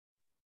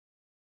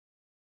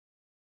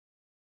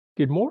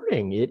Good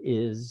morning. It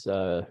is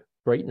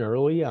bright and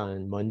early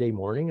on Monday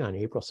morning on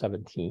April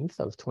 17th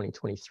of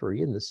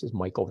 2023, and this is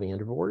Michael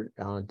Vandervoort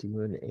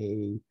doing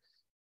a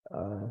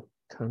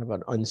kind of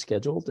an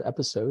unscheduled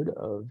episode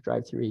of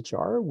Drive Through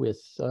HR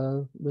with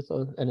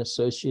an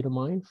associate of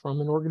mine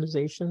from an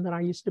organization that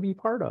I used to be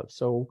part of.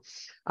 So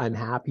I'm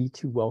happy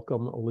to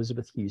welcome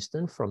Elizabeth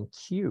Huston from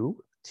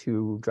Q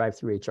to Drive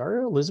Through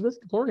HR. Elizabeth,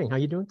 good morning. How are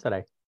you doing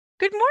today?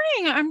 Good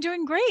morning. I'm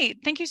doing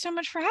great. Thank you so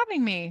much for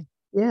having me.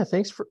 Yeah,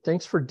 thanks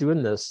for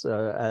doing this.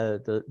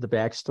 The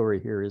backstory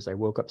here is I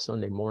woke up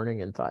Sunday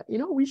morning and thought,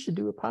 we should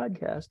do a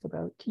podcast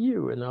about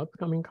Q and the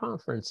upcoming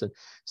conference. And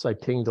so I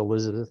pinged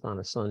Elizabeth on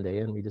a Sunday,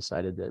 and we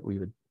decided that we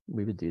would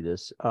do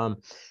this.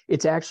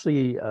 It's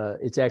actually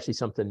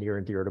something near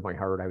and dear to my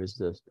heart. I was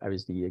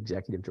the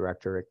executive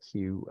director at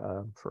Q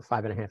for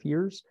 5.5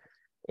 years,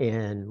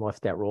 and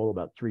left that role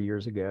about 3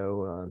 years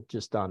ago,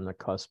 just on the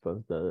cusp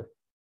of the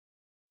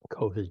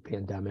COVID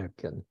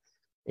pandemic, and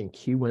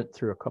Q went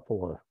through a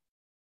couple of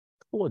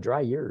dry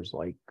years,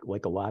 like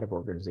a lot of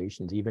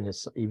organizations. Even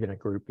a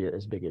group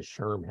as big as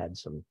SHRM had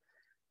some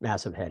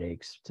massive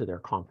headaches to their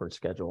conference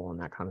schedule and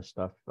that kind of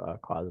stuff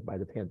caused by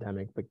the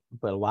pandemic.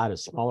 But a lot of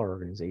smaller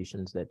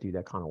organizations that do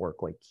that kind of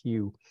work, like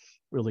Q,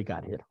 really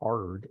got hit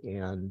hard.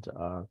 And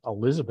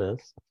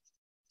Elizabeth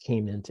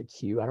came into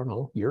Q, I don't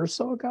know, a year or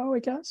so ago, I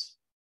guess.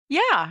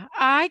 Yeah,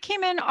 I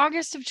came in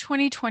August of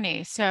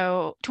 2020,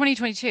 so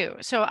 2022.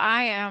 So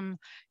I am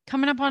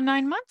coming up on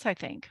 9 months, I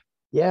think.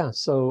 Yeah,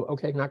 so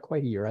okay, not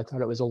quite a year. I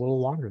thought it was a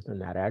little longer than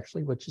that,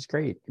 actually, which is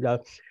great.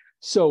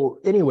 So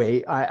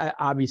anyway, I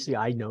obviously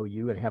I know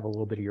you and have a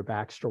little bit of your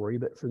backstory,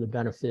 but for the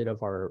benefit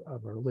of our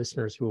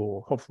listeners who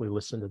will hopefully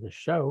listen to the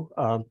show,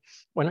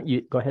 why don't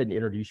you go ahead and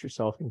introduce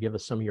yourself and give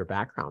us some of your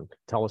background?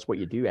 Tell us what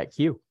you do at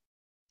Q.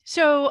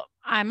 So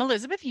I'm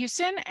Elizabeth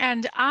Huston,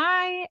 and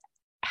I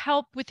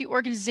help with the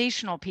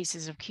organizational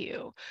pieces of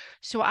Q.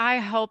 So I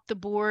help the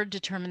board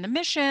determine the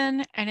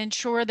mission and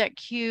ensure that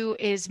Q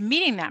is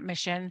meeting that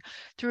mission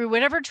through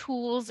whatever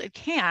tools it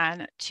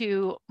can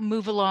to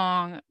move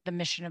along the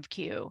mission of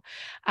Q.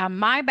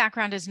 My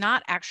background is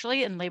not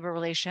actually in labor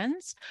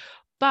relations,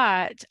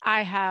 but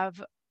I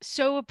have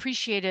so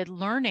appreciated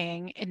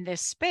learning in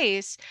this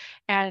space,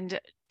 and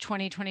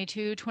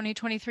 2022,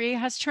 2023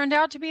 has turned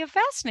out to be a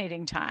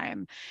fascinating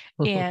time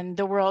in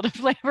the world of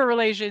labor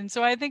relations.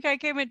 So I think I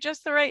came at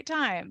just the right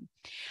time.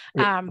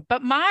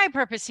 But my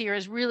purpose here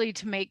is really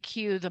to make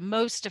Q the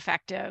most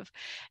effective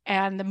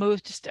and the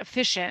most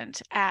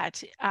efficient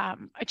at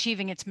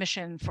achieving its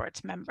mission for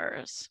its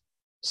members.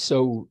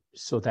 So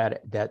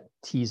that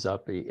tees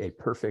up a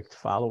perfect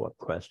follow-up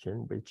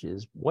question, which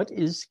is, what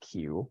is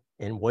Q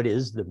and what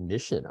is the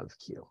mission of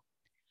Q?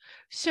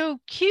 So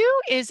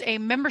Q is a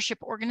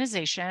membership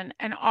organization,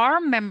 and our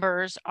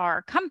members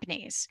are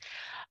companies,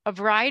 a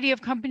variety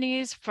of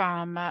companies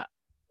from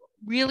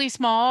really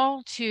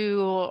small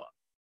to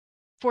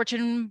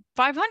Fortune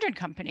 500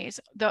 companies,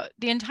 the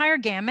entire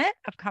gamut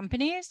of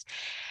companies,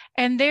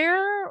 and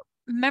their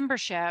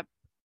membership,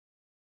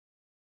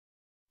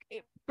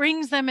 it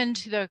brings them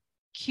into the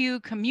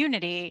Q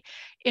community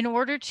in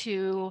order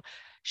to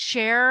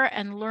share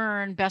and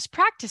learn best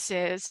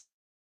practices.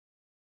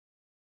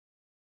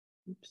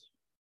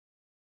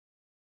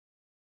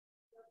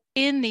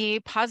 In the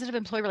positive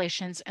employee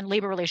relations and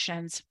labor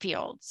relations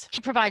fields.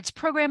 He provides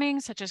programming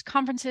such as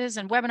conferences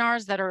and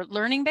webinars that are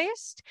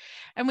learning-based,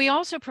 and we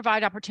also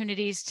provide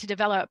opportunities to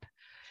develop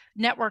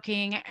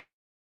networking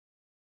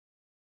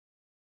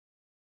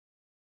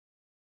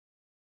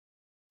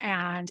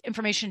and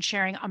information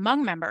sharing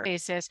among member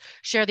bases,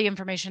 share the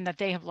information that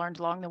they have learned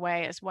along the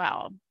way as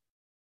well.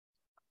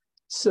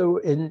 So,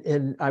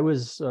 and I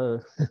was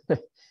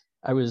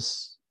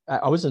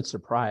I wasn't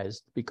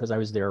surprised because I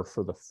was there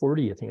for the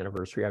 40th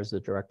anniversary. I was the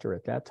director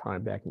at that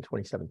time back in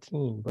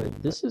 2017,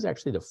 but this is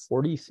actually the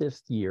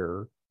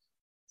 45th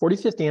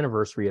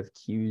anniversary of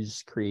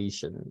Q's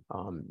creation,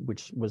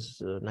 which was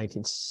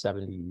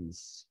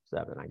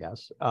 1977, I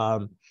guess.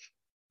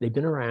 They've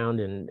been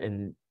around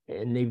and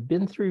they've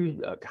been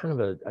through kind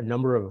of a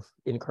number of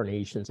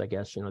incarnations, I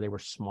guess. They were a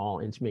small,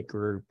 intimate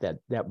group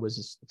that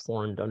was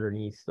formed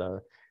underneath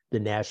the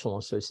National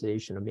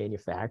Association of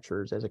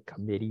Manufacturers as a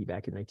committee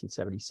back in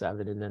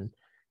 1977. And then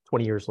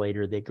 20 years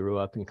later, they grew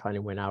up and kind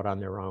of went out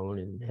on their own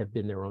and have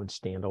been their own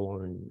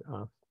standalone,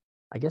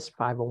 I guess,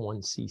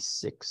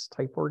 501c6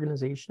 type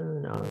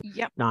organization,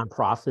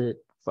 nonprofit,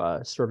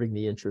 serving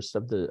the interests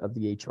of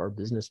the HR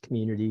business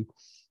community,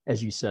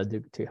 as you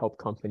said, to help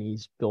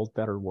companies build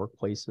better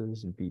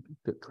workplaces and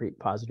create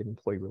positive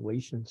employee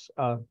relations.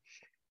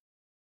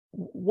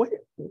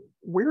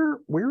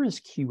 Where is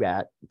Q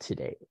at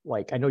today?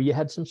 Like, I know you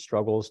had some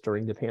struggles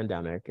during the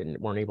pandemic and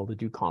weren't able to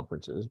do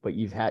conferences, but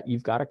you've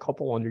got a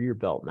couple under your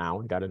belt now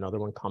and got another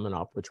one coming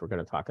up, which we're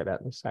going to talk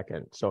about in a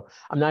second. So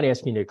I'm not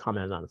asking you to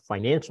comment on the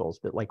financials,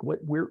 but like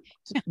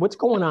what's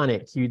going on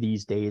at Q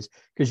these days?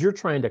 Because you're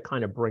trying to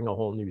kind of bring a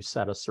whole new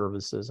set of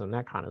services and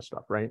that kind of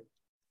stuff, right?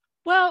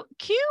 Well,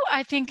 Q,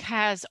 I think,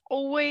 has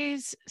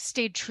always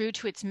stayed true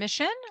to its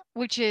mission,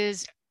 which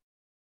is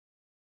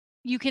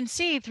you can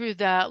see through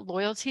the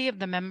loyalty of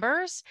the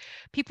members,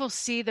 people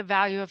see the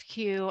value of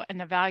Q and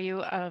the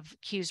value of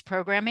Q's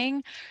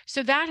programming.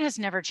 So that has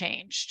never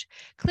changed.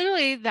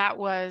 Clearly, that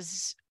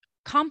was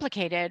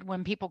complicated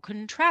when people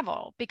couldn't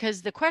travel,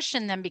 because the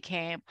question then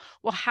became,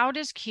 well, how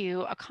does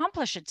Q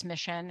accomplish its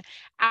mission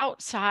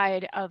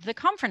outside of the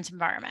conference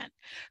environment?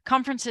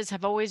 Conferences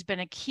have always been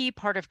a key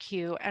part of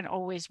Q and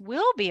always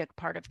will be a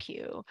part of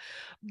Q.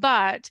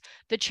 But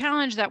the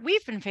challenge that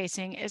we've been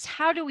facing is,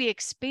 how do we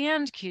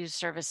expand Q's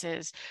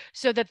services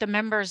so that the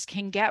members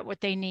can get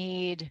what they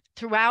need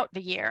throughout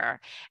the year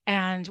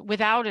and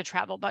without a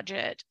travel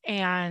budget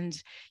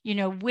and,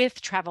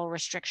 with travel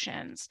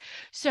restrictions?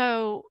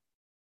 So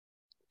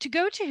to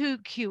go to who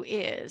Q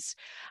is,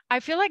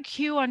 I feel like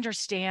Q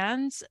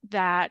understands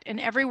that in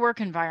every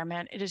work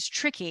environment, it is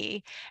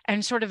tricky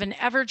and sort of an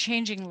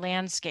ever-changing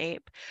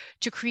landscape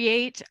to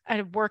create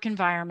a work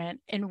environment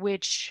in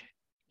which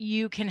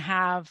you can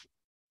have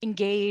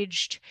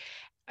engaged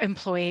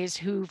employees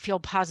who feel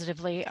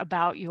positively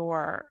about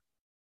your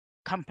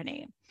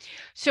company.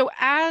 So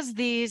as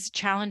these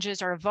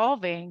challenges are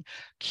evolving,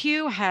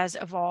 Q has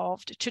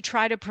evolved to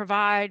try to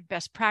provide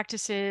best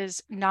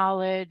practices,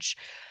 knowledge,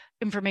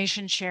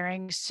 information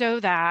sharing so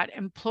that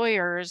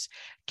employers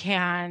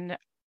can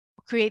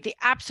create the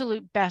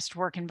absolute best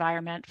work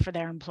environment for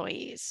their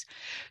employees.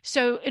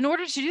 So in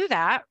order to do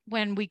that,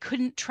 when we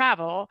couldn't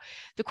travel,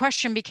 the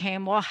question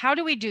became, well, how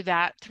do we do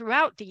that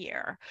throughout the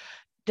year?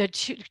 The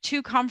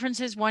two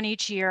conferences, one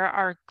each year,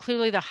 are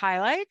clearly the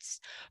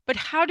highlights, but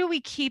how do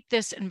we keep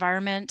this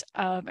environment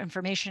of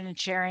information and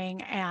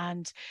sharing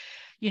and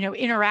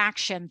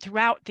interaction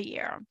throughout the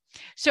year?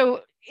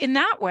 So in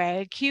that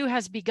way, Q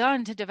has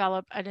begun to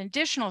develop an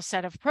additional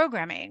set of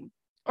programming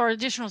or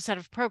additional set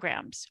of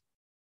programs.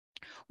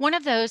 One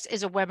of those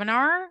is a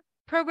webinar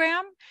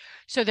program.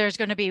 So there's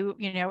going to be,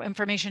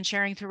 information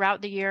sharing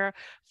throughout the year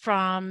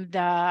from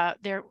the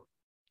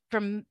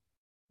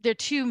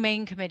two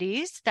main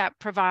committees that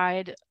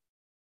provide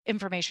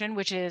information,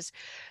 which is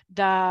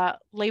the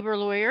Labor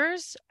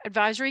Lawyers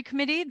Advisory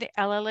Committee, the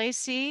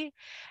LLAC,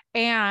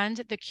 and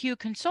the Q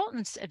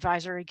Consultants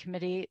Advisory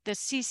Committee, the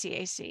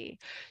CCAC.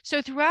 So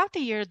throughout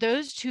the year,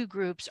 those two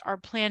groups are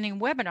planning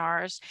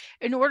webinars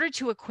in order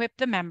to equip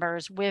the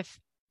members with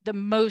the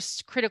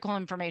most critical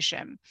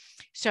information.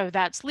 So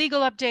that's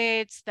legal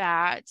updates,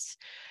 that's,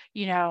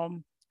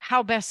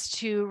 how best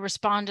to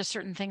respond to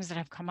certain things that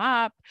have come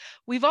up.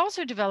 We've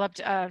also developed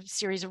a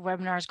series of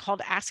webinars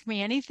called Ask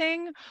Me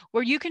Anything,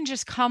 where you can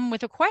just come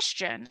with a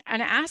question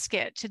and ask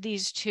it to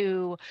these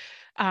two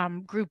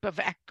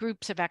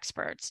groups of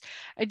experts.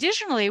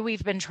 Additionally,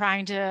 we've been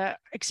trying to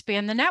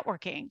expand the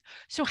networking.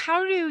 So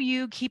how do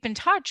you keep in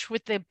touch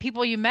with the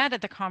people you met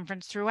at the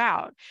conference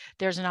throughout?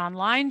 There's an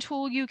online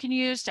tool you can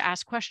use to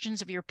ask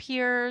questions of your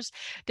peers.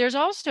 There's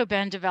also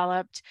been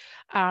developed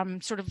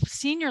sort of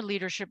senior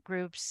leadership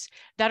groups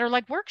that are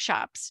like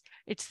workshops.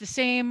 It's the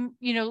same,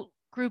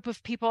 group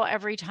of people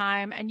every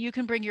time, and you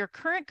can bring your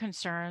current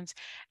concerns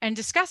and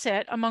discuss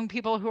it among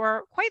people who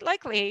are quite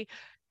likely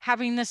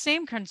having the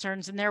same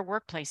concerns in their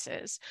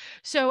workplaces.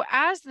 So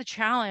as the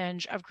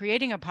challenge of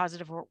creating a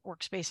positive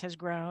workspace has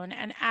grown,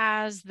 and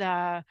as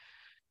the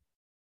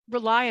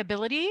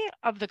reliability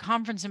of the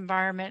conference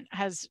environment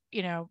has,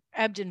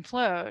 ebbed and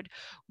flowed,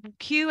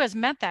 Q has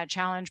met that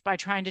challenge by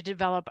trying to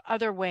develop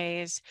other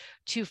ways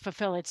to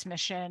fulfill its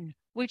mission,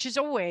 which is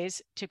always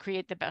to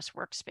create the best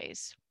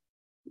workspace.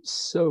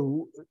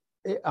 So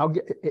I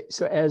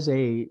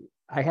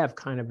have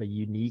kind of a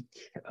unique,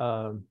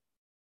 I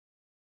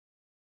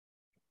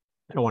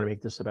don't want to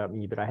make this about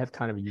me, but I have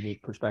kind of a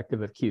unique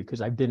perspective of Q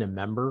because I've been a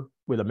member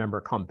with a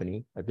member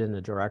company. I've been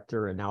the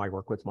director, and now I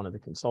work with one of the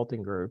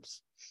consulting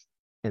groups.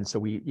 And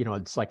so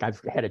it's like I've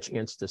had a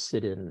chance to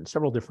sit in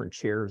several different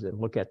chairs and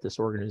look at this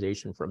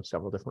organization from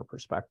several different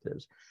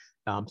perspectives.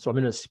 So I'm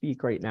going to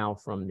speak right now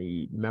from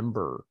the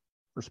member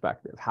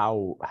perspective,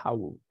 how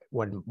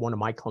when one of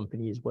my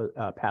companies,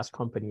 past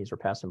companies or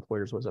past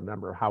employers was a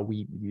member, how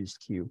we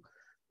used Q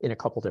in a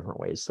couple different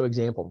ways. So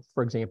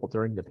for example,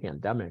 during the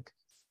pandemic,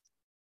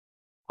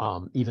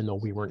 even though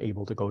we weren't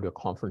able to go to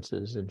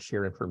conferences and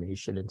share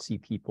information and see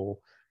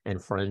people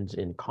and friends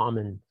in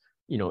common,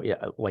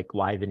 like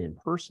live and in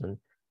person,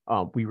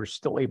 we were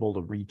still able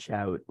to reach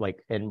out,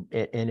 and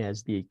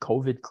as the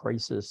COVID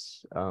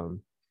crisis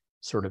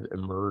sort of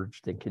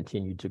emerged and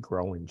continued to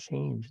grow and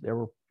change,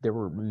 there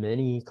were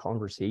many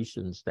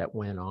conversations that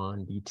went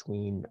on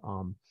between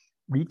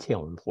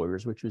retail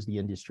employers, which was the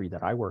industry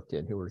that I worked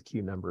in, who were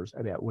Q members,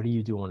 about what are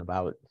you doing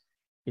about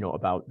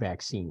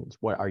vaccines?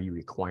 What are you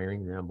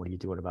requiring them? What are you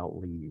doing about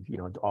leave?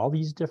 All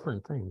these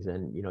different things.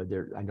 And,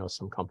 I know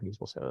some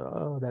companies will say,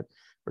 oh, that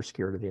we're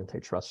scared of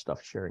antitrust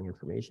stuff, sharing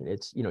information.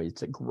 It's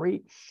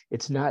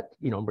not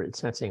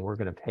saying we're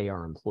going to pay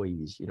our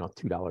employees,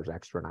 $2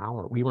 extra an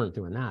hour. We weren't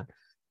doing that,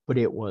 but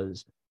it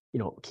was,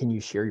 can you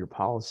share your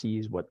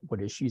policies? What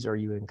issues are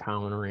you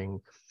encountering?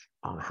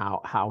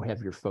 How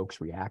have your folks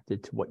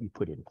reacted to what you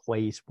put in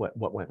place? What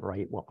went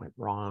right? What went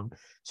wrong?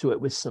 So it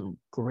was some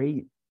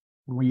great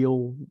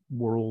real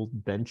world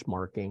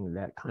benchmarking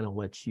that kind of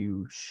lets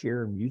you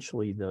share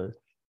mutually the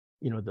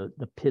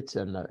the pits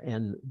and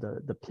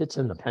the pits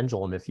and the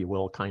pendulum, if you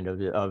will, kind of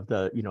the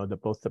the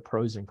both the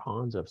pros and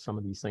cons of some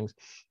of these things.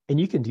 And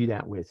you can do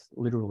that with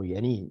literally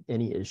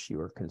any issue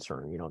or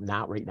concern.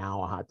 Not right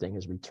now a hot thing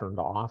is return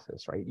to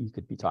office, right? You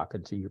could be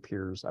talking to your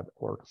peers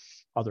or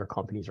other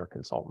companies or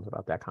consultants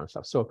about that kind of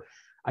stuff. So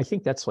I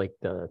think that's like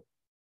the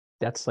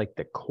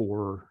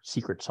core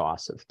secret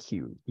sauce of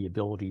Q, the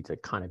ability to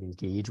kind of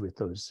engage with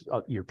those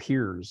your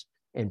peers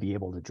and be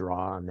able to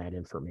draw on that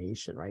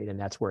information, right? And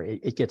that's where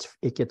it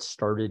gets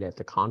started at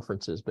the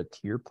conferences. But to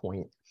your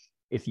point,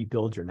 if you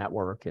build your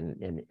network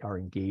and are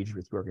engaged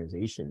with your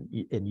organization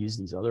and use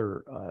these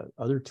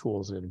other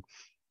tools and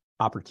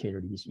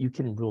opportunities, you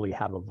can really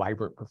have a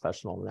vibrant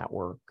professional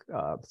network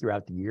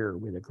throughout the year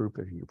with a group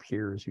of your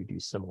peers who do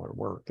similar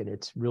work. And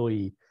it's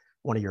really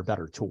one of your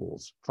better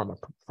tools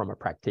from a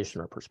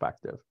practitioner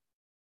perspective.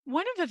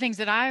 One of the things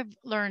that I've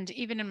learned,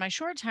 even in my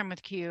short time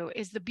with Q,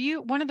 is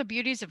one of the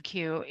beauties of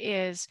Q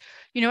is,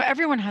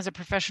 everyone has a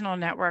professional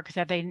network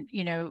that they,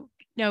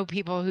 know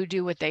people who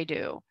do what they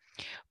do.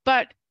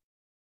 But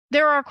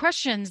there are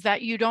questions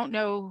that you don't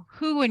know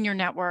who in your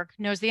network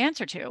knows the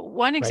answer to.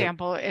 One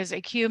example is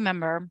a Q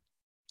member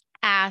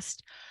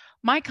asked,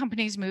 my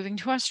company's moving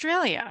to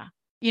Australia,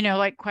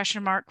 like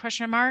question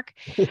mark.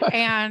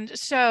 And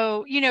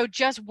so,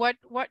 just what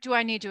do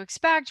I need to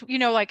expect?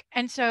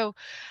 And so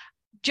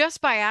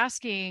just by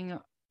asking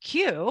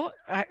Q,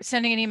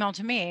 sending an email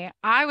to me,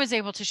 I was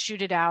able to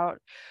shoot it out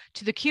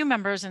to the Q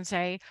members and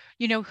say,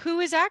 who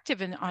is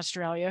active in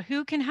Australia?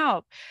 Who can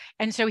help?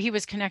 And so he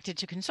was connected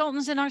to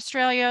consultants in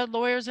Australia,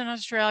 lawyers in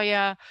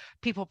Australia,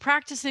 people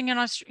practicing in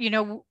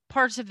Australia,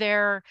 parts of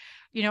their,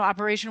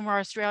 operation were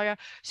Australia.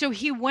 So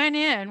he went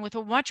in with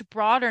a much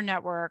broader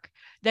network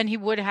than he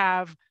would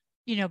have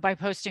by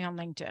posting on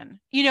LinkedIn,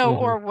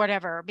 or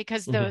whatever,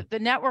 because the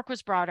network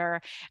was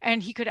broader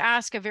and he could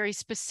ask a very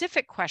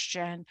specific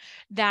question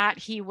that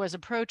he was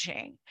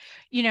approaching,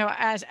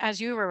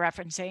 as you were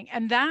referencing.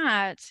 And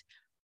that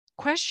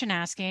question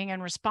asking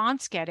and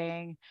response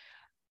getting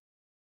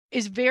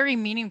is very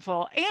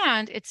meaningful.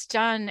 And it's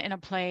done in a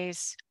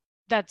place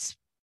that's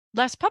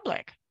less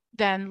public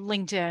than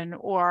LinkedIn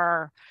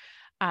or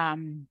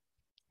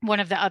one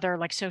of the other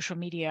like social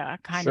media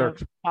kind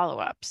of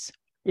follow-ups.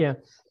 Yeah,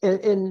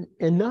 and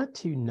not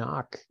to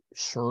knock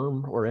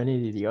SHRM or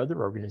any of the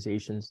other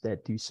organizations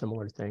that do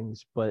similar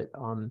things, but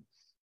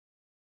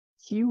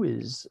Q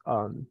is,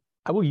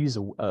 I will use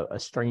a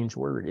strange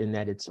word in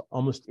that it's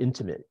almost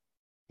intimate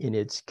in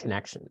its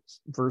connections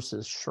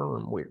versus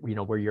SHRM,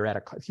 where you're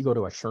if you go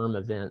to a SHRM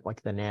event,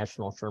 like the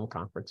National SHRM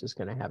Conference is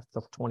going to have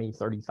 20,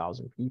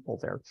 30,000 people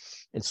there.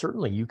 And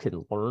certainly you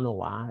can learn a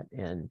lot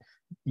and,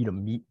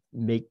 meet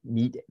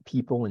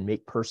people and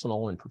make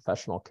personal and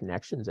professional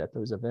connections at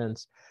those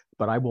events.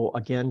 But I will,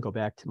 again, go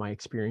back to my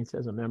experience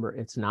as a member.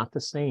 It's not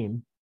the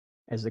same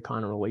as the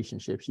kind of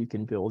relationships you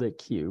can build at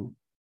Q,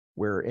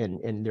 where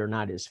and they're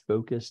not as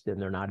focused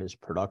and they're not as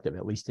productive,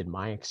 at least in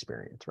my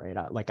experience, right?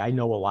 I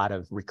know a lot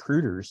of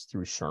recruiters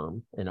through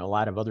SHRM and a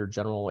lot of other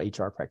general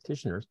HR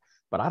practitioners,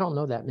 but I don't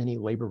know that many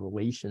labor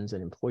relations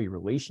and employee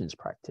relations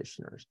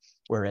practitioners.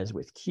 Whereas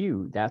with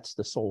Q, that's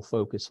the sole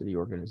focus of the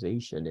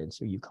organization. And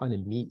so you kind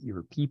of meet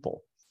your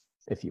people,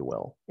 if you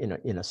will,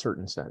 in a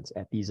certain sense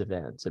at these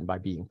events and by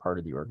being part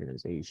of the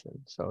organization.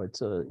 So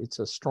it's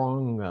a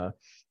strong,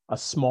 a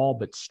small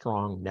but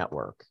strong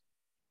network.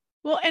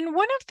 Well, and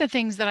one of the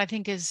things that I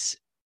think is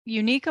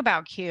unique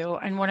about Q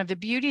and one of the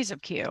beauties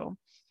of Q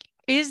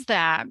is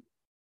that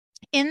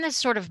in this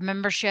sort of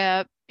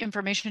membership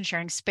information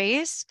sharing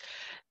space,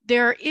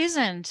 there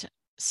isn't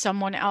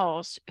someone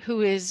else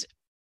who is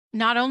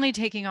not only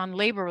taking on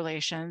labor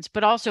relations,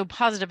 but also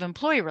positive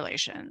employee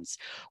relations,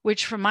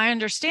 which from my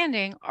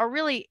understanding are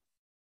really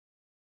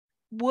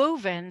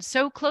woven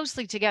so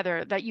closely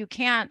together that you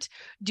can't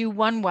do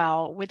one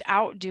well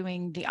without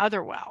doing the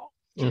other well.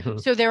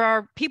 So there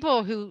are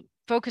people who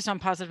focus on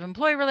positive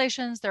employee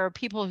relations. There are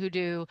people who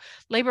do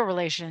labor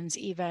relations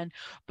even,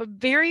 but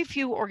very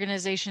few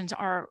organizations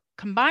are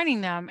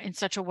combining them in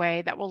such a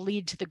way that will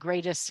lead to the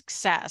greatest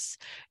success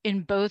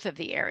in both of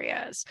the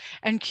areas.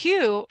 And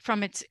Q,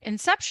 from its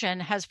inception,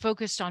 has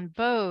focused on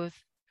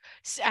both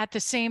at the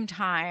same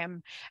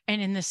time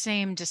and in the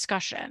same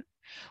discussion,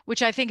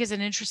 which I think is an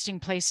interesting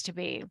place to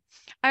be.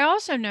 I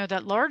also know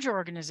that larger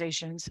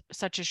organizations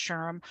such as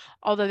SHRM,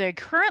 although they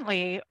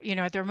currently,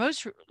 at their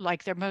most,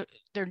 like the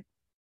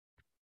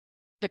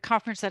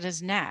conference that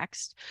is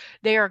next,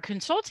 they are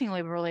consulting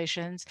labor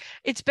relations.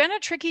 It's been a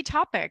tricky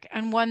topic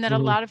and one that a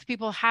lot of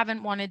people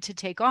haven't wanted to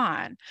take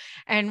on.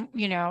 And,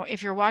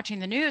 if you're watching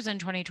the news in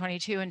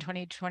 2022 and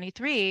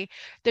 2023,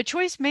 the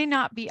choice may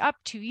not be up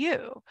to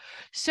you.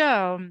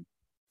 So,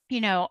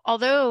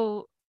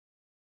 although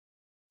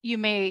you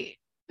may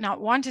not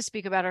want to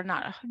speak about or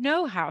not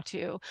know how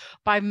to,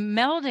 by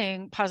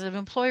melding positive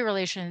employee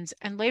relations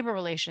and labor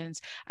relations,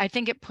 I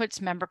think it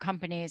puts member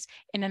companies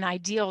in an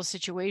ideal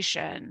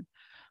situation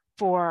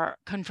for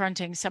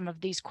confronting some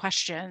of these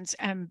questions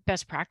and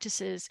best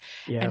practices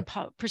Yeah. and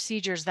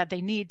procedures that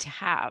they need to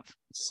have.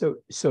 So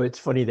it's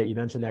funny that you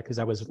mentioned that, because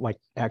that was like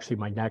actually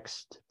my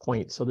next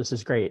point. So this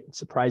is great. It's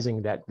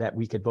surprising that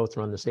we could both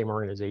run the same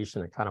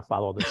organization and kind of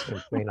follow the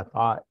same train of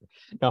thought.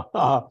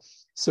 No,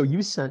 so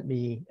you sent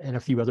me, and a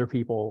few other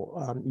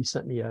people, you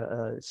sent me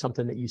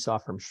something that you saw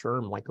from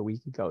SHRM like a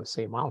week ago,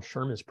 saying, wow,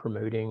 SHRM is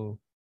promoting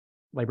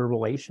labor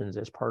relations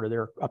as part of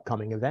their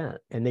upcoming event.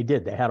 And they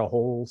did. They had a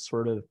whole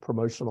sort of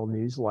promotional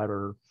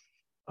newsletter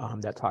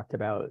that talked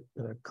about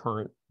the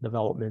current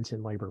developments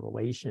in labor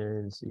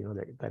relations,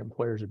 that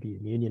employers are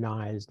being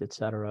unionized, et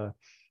cetera.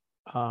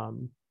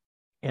 And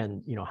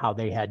how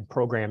they had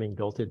programming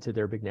built into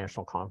their big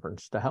national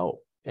conference to help.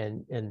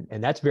 And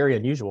that's very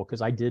unusual,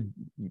 because I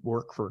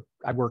worked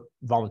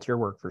volunteer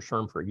work for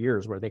SHRM for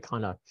years, where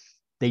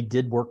they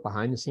did work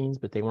behind the scenes,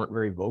 but they weren't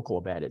very vocal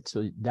about it.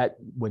 So that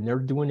when they're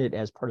doing it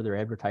as part of their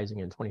advertising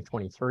in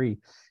 2023,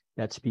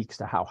 that speaks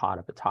to how hot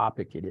of a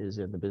topic it is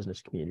in the business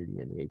community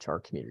and the HR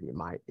community,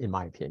 in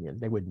my opinion.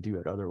 They wouldn't do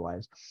it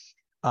otherwise.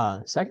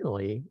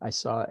 Secondly, I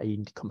saw a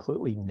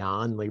completely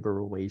non-labor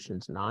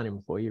relations,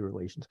 non-employee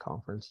relations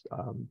conference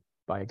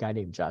by a guy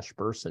named Josh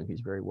Burson,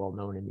 who's very well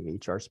known in the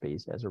HR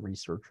space as a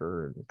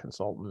researcher and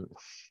consultant.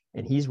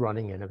 And he's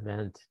running an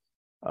event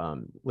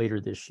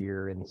later this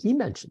year. And he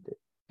mentioned it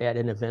at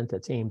an event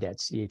that's aimed at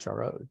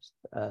CHROs,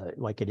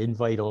 like an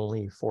invite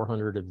only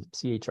 400 of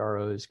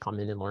CHROs come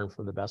in and learn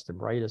from the best and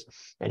brightest.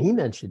 And he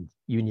mentioned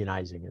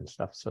unionizing and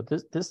stuff. So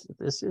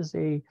this is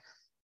a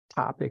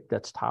topic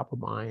that's top of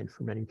mind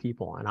for many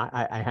people. And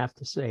I have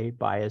to say,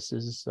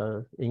 biases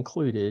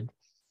included,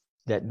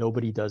 that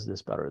nobody does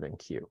this better than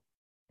Q,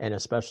 and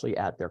especially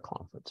at their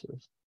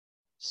conferences.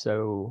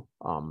 So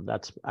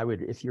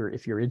if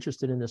you're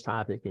interested in this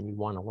topic and you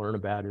want to learn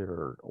about it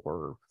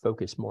or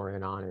focus more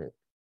in on it,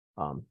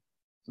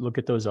 look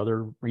at those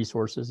other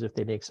resources if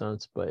they make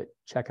sense, but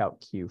check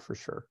out Q for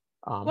sure.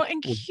 Well,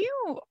 and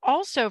Q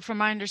also, from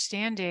my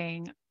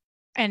understanding,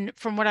 and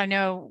from what I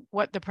know,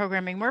 what the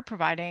programming we're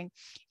providing,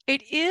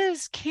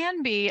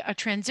 can be a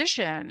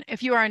transition.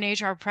 If you are an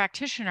HR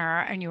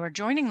practitioner and you are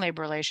joining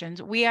labor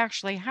relations, we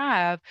actually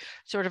have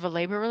sort of a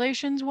labor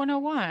relations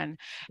 101.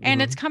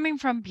 And it's coming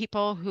from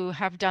people who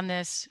have done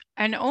this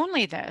and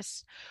only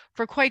this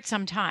for quite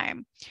some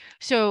time.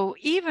 So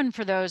even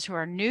for those who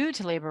are new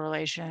to labor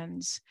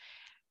relations,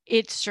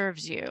 it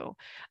serves you.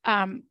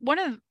 One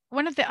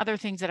of the other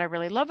things that I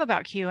really love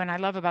about Q, and I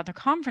love about the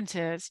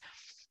conferences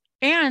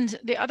and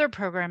the other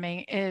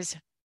programming, is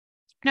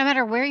no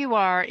matter where you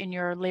are in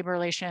your labor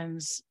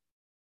relations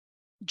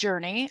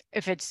journey,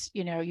 if it's,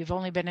 you've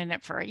only been in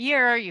it for a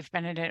year, you've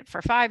been in it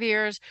for 5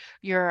 years,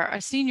 you're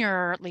a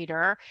senior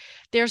leader,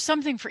 there's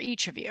something for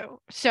each of you.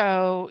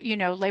 So,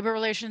 labor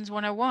relations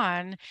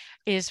 101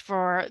 is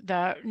for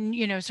the,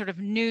 sort of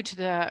new to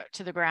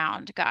the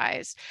ground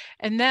guys.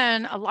 And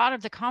then a lot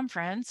of the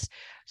conference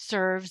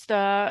serves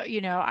the,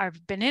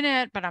 I've been in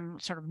it, but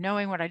I'm sort of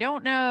knowing what I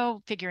don't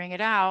know, figuring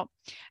it out.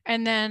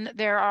 And then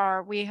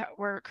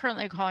we're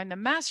currently calling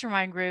them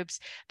mastermind groups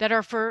that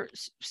are for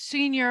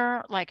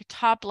senior, like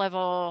top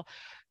level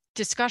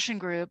discussion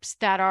groups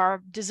that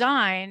are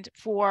designed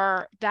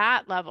for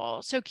that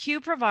level. So Q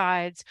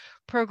provides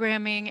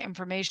programming,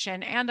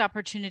 information, and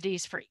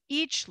opportunities for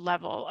each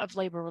level of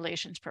labor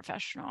relations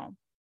professional.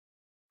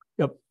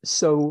 Yep.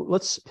 So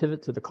let's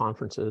pivot to the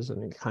conferences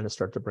and kind of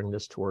start to bring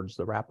this towards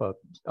the wrap up.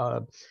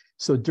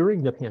 So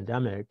during the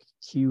pandemic,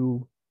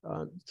 Q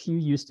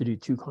used to do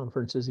 2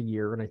 conferences a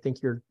year, and I think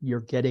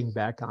you're getting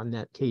back on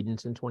that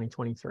cadence in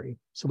 2023.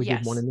 So we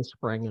did one in the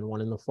spring and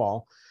one in the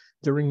fall.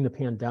 During the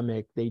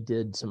pandemic, they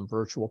did some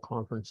virtual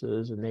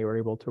conferences, and they were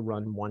able to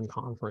run one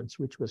conference,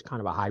 which was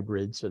kind of a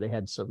hybrid. So they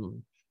had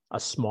a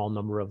small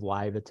number of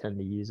live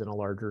attendees and a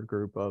larger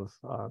group of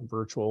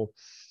virtual.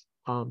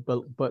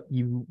 But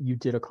you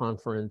did a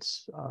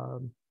conference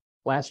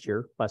last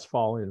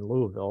fall in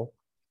Louisville,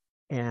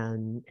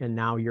 and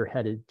now you're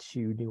headed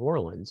to New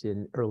Orleans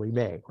in early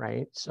May,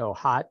 right? So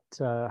hot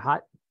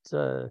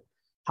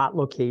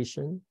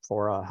location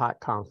for a hot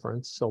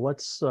conference. So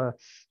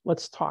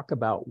let's talk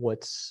about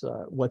what's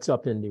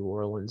up in New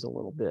Orleans a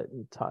little bit.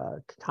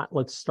 And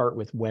let's start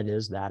with, when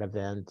is that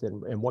event,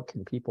 and what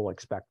can people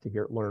expect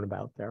to learn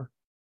about there?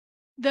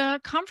 The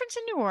conference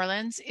in New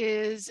Orleans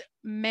is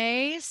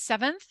May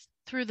 7th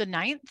through the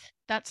 9th.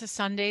 That's a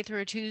Sunday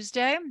through a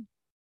Tuesday.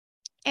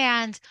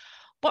 And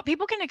what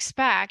people can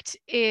expect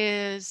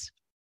is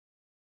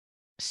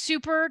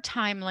super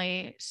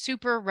timely,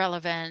 super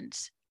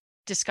relevant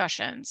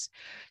discussions.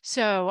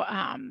 So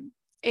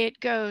it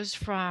goes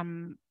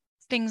from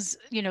things,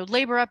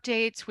 labor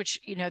updates, which,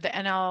 the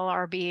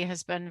NLRB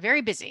has been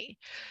very busy.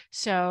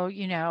 So,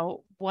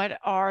 what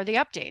are the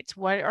updates?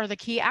 What are the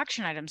key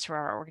action items for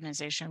our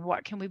organization?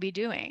 What can we be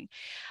doing?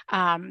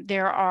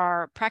 There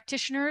are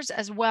practitioners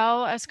as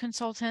well as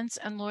consultants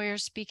and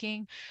lawyers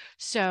speaking.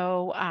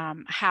 So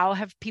how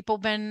have people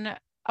been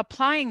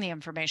applying the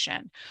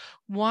information.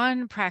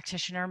 One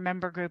practitioner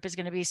member group is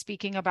going to be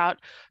speaking about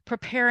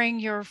preparing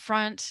your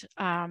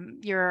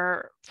frontline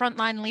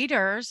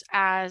leaders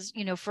as,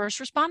 first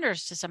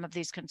responders to some of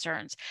these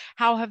concerns.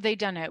 How have they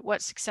done it?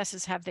 What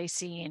successes have they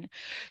seen?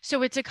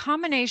 So it's a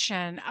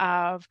combination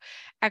of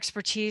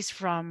expertise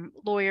from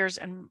lawyers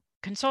and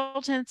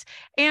consultants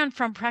and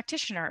from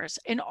practitioners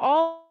in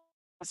all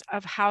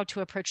of how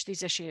to approach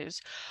these issues.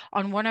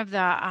 On one of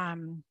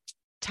the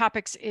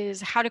topics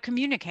is how to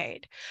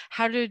communicate,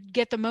 how to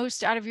get the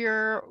most out of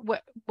your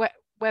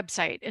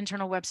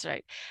internal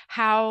website.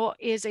 How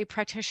is a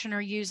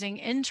practitioner using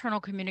internal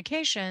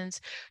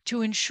communications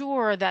to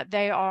ensure that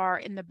they are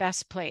in the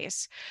best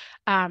place?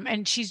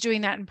 And she's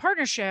doing that in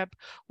partnership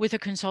with a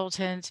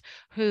consultant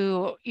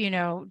who,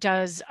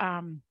 does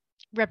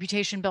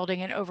reputation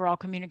building and overall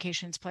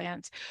communications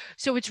plans.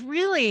 So it's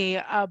really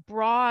a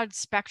broad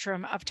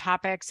spectrum of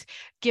topics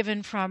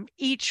given from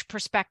each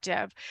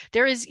perspective.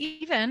 There is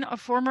even a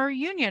former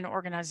union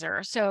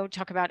organizer. So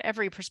talk about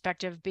every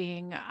perspective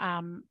being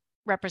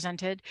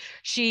represented.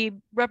 She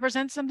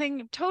represents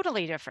something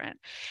totally different.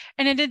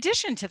 And in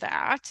addition to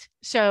that,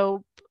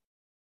 so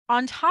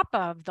on top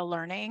of the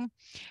learning,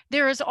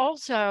 there is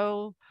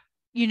also,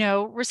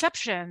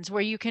 receptions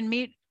where you can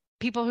meet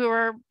people who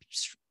are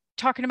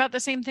talking about the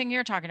same thing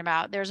you're talking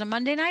about. There's a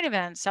Monday night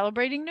event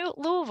celebrating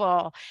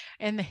Louisville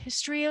and the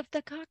history of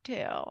the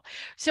cocktail.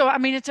 So, I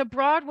mean, it's a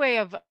broad way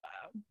of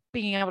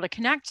being able to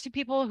connect to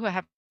people who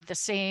have the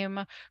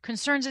same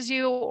concerns as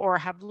you or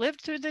have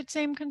lived through the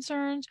same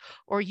concerns,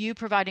 or you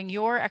providing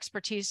your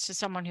expertise to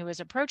someone who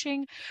is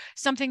approaching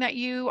something that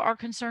you are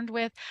concerned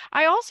with.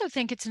 I also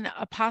think it's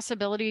a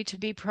possibility to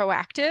be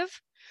proactive,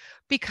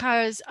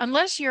 because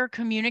unless you're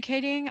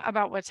communicating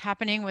about what's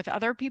happening with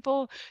other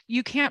people,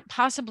 you can't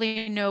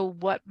possibly know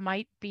what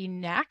might be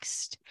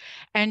next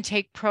and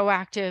take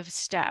proactive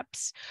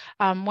steps.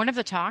 One of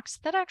the talks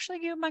that actually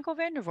you and Michael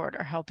Vandervoort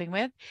are helping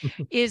with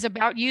is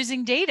about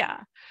using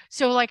data.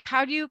 So like,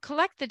 how do you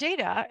collect the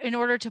data in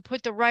order to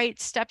put the right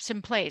steps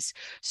in place?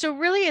 So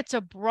really, it's a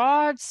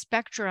broad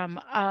spectrum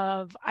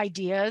of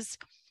ideas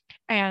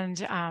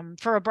and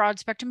for a broad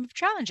spectrum of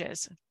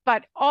challenges,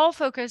 but all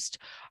focused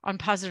on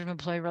positive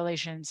employee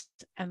relations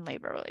and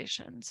labor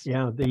relations.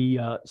 Yeah,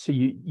 so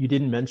you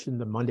didn't mention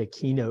the Monday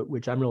keynote,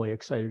 which I'm really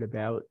excited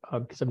about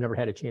because I've never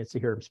had a chance to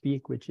hear him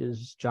speak, which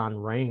is John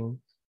Rang,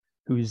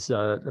 who's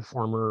the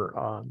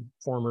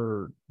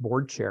former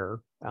board chair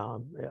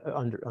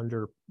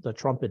under the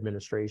Trump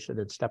administration,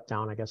 and stepped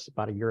down, I guess,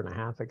 about a year and a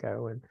half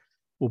ago, and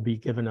will be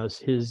giving us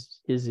his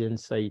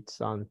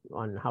insights on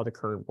how the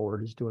current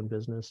board is doing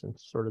business and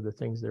sort of the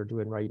things they're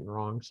doing right and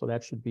wrong. So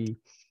that should be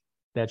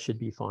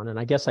fun. And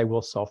I guess I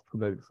will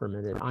self-promote for a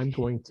minute. I'm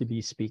going to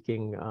be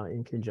speaking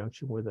in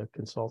conjunction with a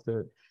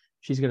consultant.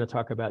 She's going to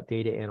talk about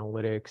data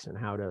analytics and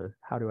how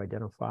to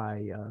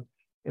identify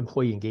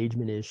employee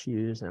engagement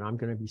issues. And I'm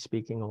going to be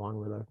speaking along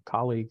with a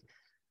colleague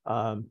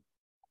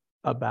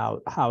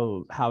about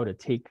how to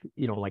take,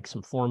 like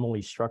some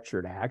formally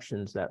structured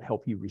actions that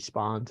help you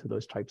respond to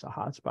those types of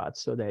hotspots,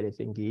 so that if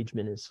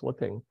engagement is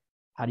slipping,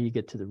 how do you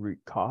get to the root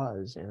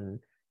cause and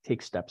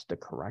take steps to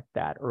correct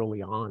that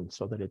early on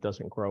so that it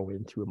doesn't grow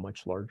into a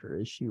much larger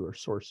issue or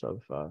source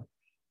of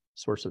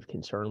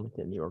concern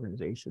within the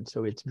organization.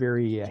 So it's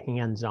very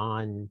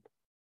hands-on,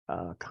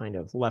 kind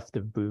of left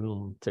of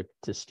boom,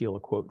 to steal a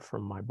quote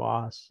from my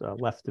boss,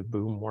 left of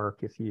boom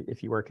work. If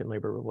you work in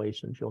labor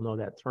relations, you'll know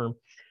that term.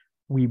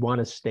 We want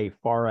to stay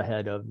far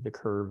ahead of the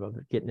curve of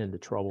getting into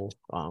trouble,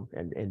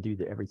 and do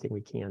everything we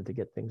can to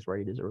get things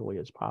right as early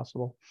as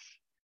possible.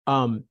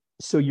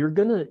 So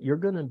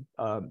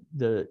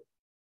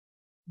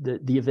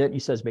the event, you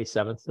said, is May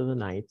 7th to the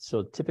 9th.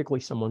 So typically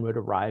someone would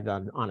arrive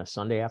on a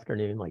Sunday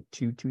afternoon, like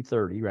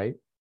 2:30, right?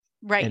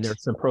 Right. And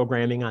there's some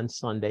programming on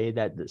Sunday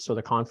so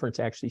the conference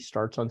actually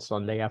starts on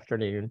Sunday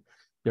afternoon.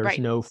 There's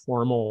right. No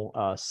formal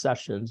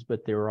sessions,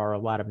 but there are a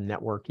lot of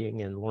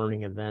networking and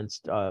learning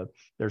events.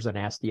 There's an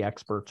Ask the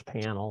Experts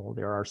panel.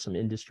 There are some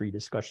industry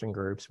discussion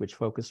groups which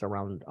focus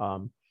around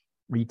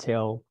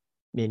retail,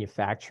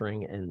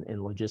 manufacturing,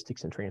 and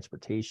logistics and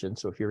transportation.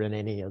 So if you're in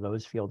any of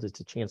those fields,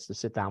 it's a chance to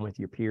sit down with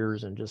your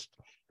peers and just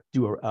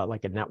do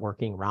like a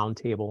networking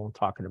roundtable and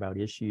talking about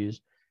issues.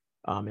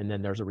 And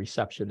then there's a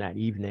reception that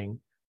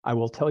evening. I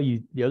will tell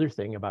you the other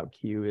thing about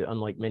Q,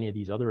 unlike many of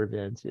these other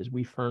events, is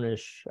we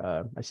furnish,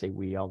 I say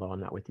we, although I'm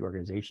not with the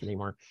organization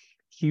anymore,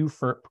 Q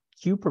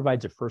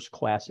provides a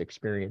first-class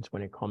experience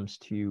when it comes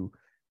to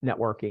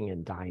networking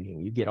and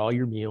dining. You get all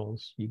your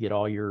meals, you get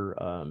all your,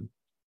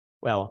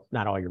 well,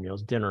 not all your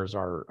meals, dinners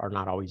are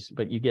not always,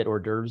 but you get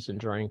hors d'oeuvres and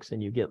drinks,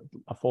 and you get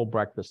a full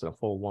breakfast and a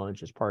full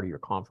lunch as part of your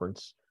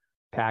conference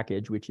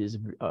package, which is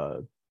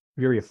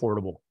very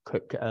affordable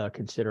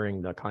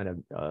considering the kind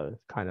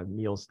of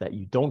meals that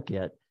you don't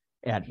get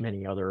at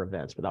many other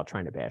events, without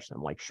trying to bash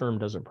them. Like SHRM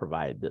doesn't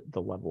provide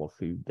the level of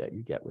food that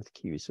you get with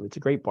Q. So it's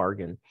a great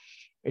bargain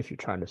if you're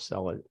trying to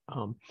sell it.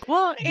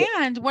 Well,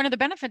 and one of the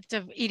benefits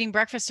of eating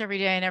breakfast every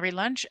day and every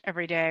lunch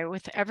every day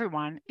with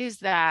everyone is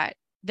that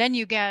then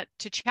you get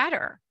to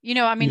chatter.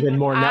 I mean, Even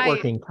more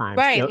networking time.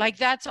 right, Yep. like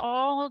that's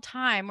all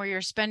time where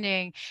you're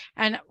spending.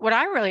 And what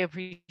I really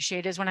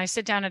appreciate is when I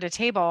sit down at a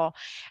table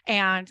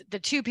and the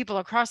two people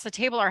across the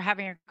table are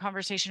having a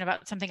conversation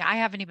about something I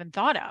haven't even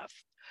thought of,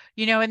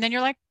 and then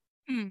you're like,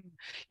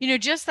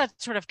 just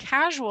that sort of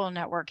casual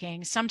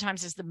networking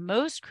sometimes is the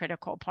most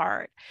critical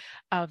part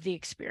of the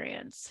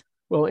experience.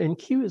 Well, and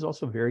Q is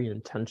also very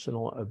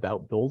intentional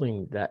about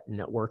building that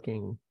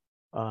networking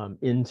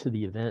into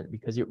the event,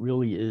 because it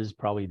really is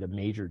probably the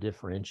major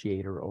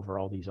differentiator over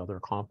all these other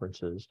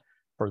conferences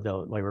for the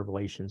labor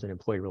relations and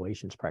employee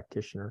relations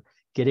practitioner.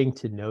 Getting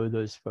to know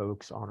those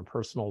folks on a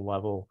personal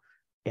level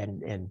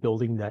and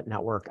building that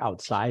network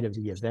outside of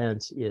the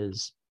events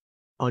is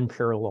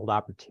unparalleled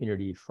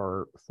opportunity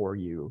for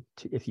you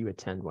if you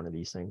attend one of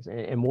these things.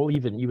 And we'll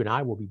even, you and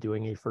I will be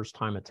doing a first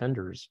time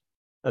attenders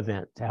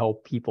event to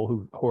help people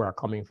who are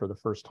coming for the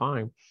first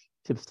time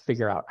to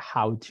figure out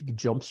how to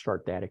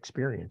jumpstart that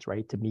experience,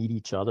 right? To meet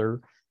each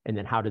other, and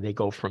then how do they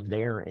go from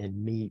there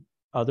and meet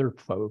other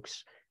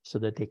folks so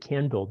that they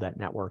can build that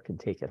network and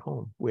take it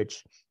home,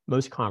 which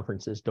most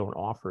conferences don't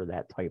offer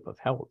that type of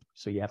help.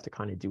 So you have to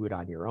kind of do it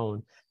on your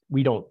own.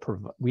 We don't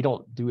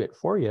do it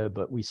for you,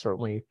 but we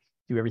certainly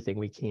do everything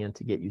we can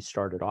to get you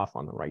started off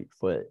on the right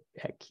foot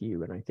at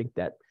Q. And I think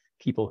that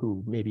people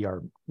who maybe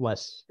are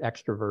less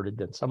extroverted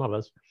than some of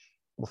us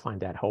will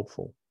find that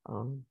helpful.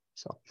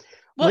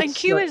 And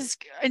Q is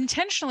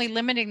intentionally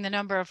limiting the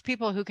number of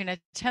people who can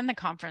attend the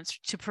conference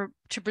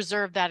to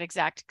preserve that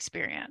exact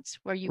experience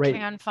where you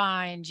can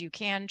find, you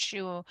can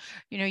chew,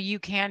 you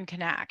can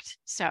connect.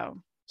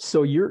 So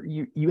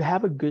you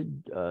have a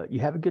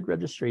good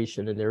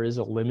registration, and there is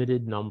a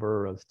limited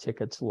number of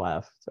tickets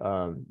left.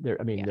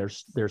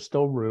 There's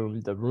still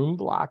room. The room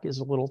block is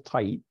a little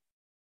tight.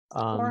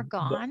 Or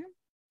gone.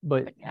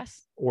 But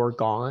yes, or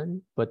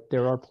gone. But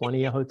there are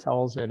plenty of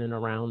hotels in and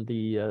around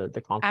the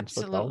conference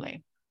hotel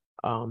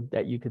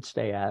that you could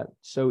stay at.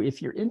 So if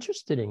you're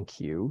interested in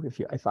Q,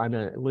 if I'm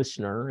a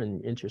listener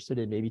and interested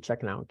in maybe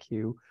checking out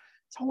Q,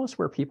 tell us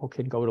where people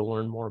can go to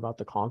learn more about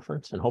the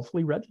conference and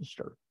hopefully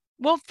register.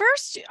 Well,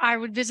 first, I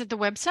would visit the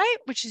website,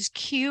 which is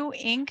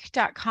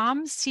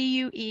QUinc.com,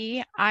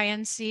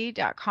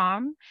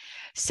 CUEINC.com.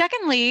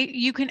 Secondly,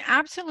 you can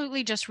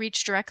absolutely just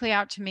reach directly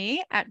out to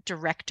me at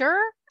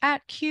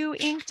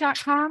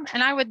director@QUinc.com,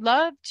 and I would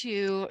love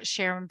to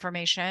share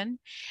information.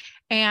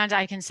 And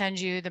I can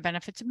send you the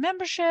benefits of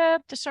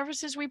membership, the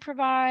services we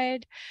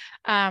provide.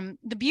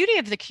 The beauty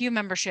of the Q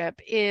membership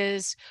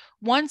is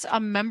once a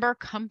member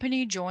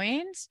company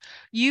joins,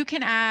 you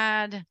can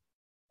add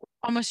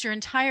almost your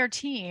entire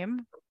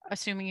team,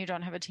 assuming you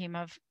don't have a team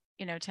of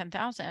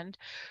 10,000,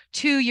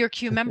 to your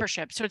Q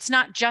membership. So it's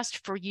not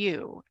just for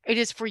you, it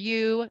is for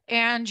you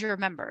and your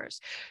members.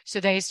 So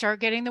they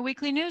start getting the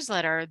weekly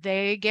newsletter,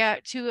 they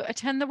get to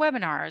attend the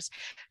webinars,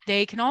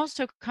 they can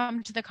also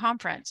come to the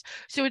conference.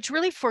 So it's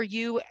really for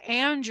you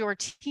and your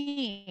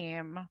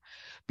team,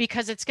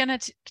 because it's going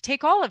to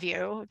take all of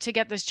you to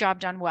get this job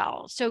done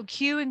well. So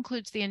Q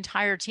includes the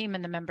entire team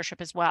in the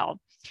membership as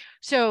well.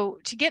 So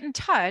to get in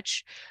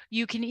touch,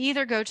 you can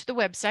either go to the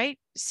website,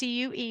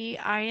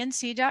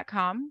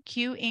 CUEINC.com,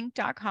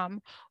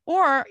 QUinc.com,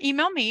 or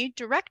email me,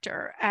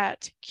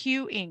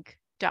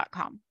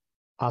 director@QUinc.com.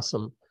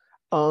 Awesome.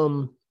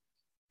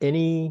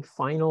 Any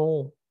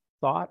final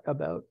thought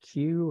about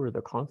Q or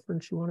the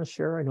conference you want to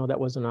share? I know that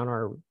wasn't on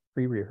our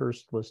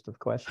pre-rehearsed list of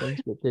questions,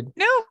 but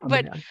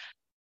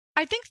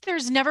I think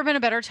there's never been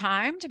a better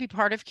time to be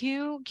part of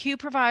Q. Q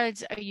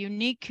provides a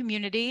unique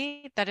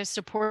community that is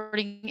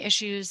supporting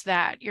issues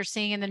that you're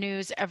seeing in the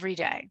news every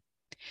day.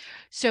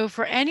 So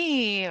for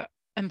any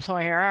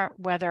employer,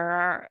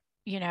 whether,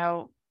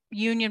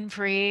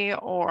 union-free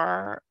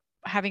or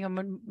having a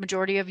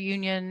majority of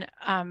union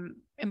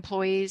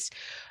employees,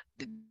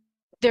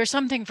 there's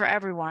something for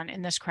everyone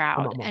in this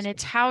crowd. And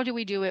it's how do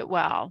we do it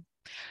well?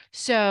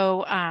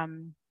 So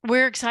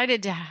we're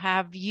excited to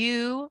have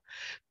you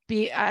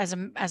be as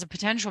a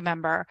potential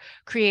member,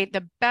 create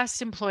the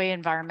best employee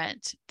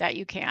environment that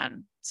you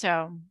can.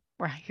 So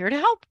we're here to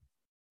help.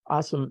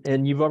 Awesome.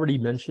 And you've already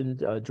mentioned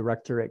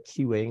director at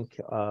Q Inc.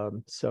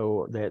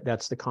 So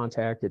that's the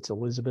contact. It's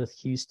Elizabeth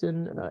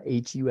Huston,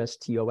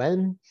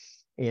 Huston.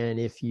 And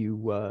if you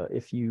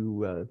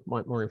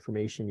want more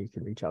information, you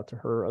can reach out to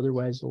her.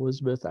 Otherwise,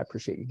 Elizabeth, I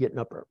appreciate you getting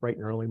up bright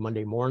and early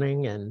Monday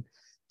morning and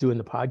doing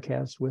the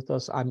podcast with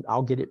us.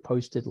 I'll get it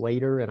posted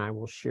later, and I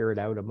will share it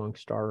out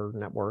amongst our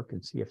network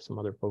and see if some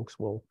other folks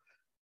will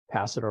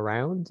pass it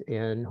around,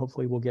 and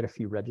hopefully we'll get a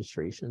few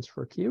registrations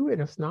for Q.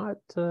 And if not,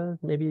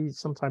 maybe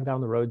sometime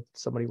down the road,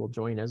 somebody will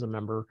join as a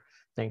member,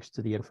 thanks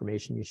to the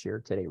information you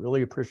shared today.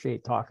 Really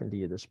appreciate talking to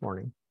you this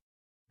morning.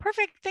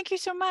 Perfect. Thank you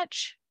so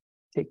much.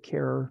 Take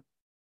care.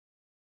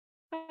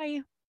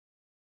 Bye.